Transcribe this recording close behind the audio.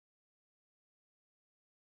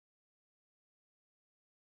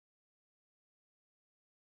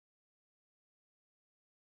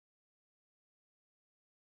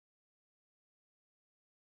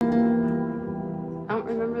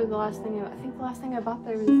remember the last thing I think the last thing I bought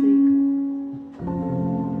there was like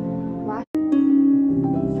last.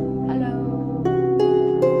 Hello.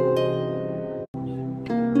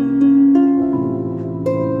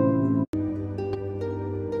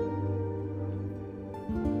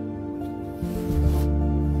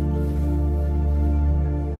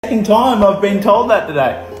 Second time I've been told that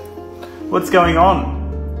today. What's going on?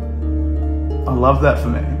 I love that for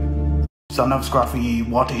me. Son of Scruffy,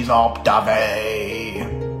 what is up, Davey?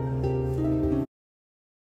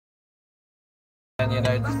 And, you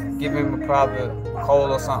know, just give him a private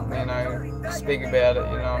call or something, you know, speak about it,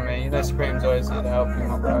 you know what I mean? You know, Scream's always here to help you,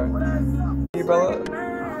 my bro. You, brother?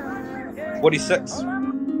 46.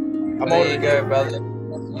 There you go, brother.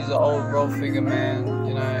 He's an old role figure, man,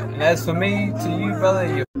 you know. And as for me, to you, brother,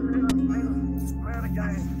 you.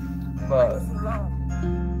 But.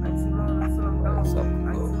 What's up,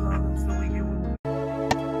 bro?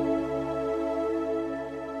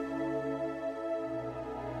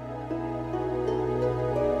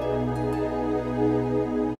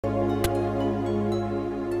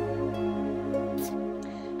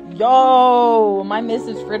 Yo, my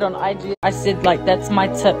message thread on IG, I said like that's my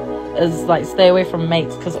tip is like stay away from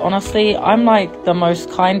mates, because honestly I'm like the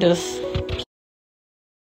most kindest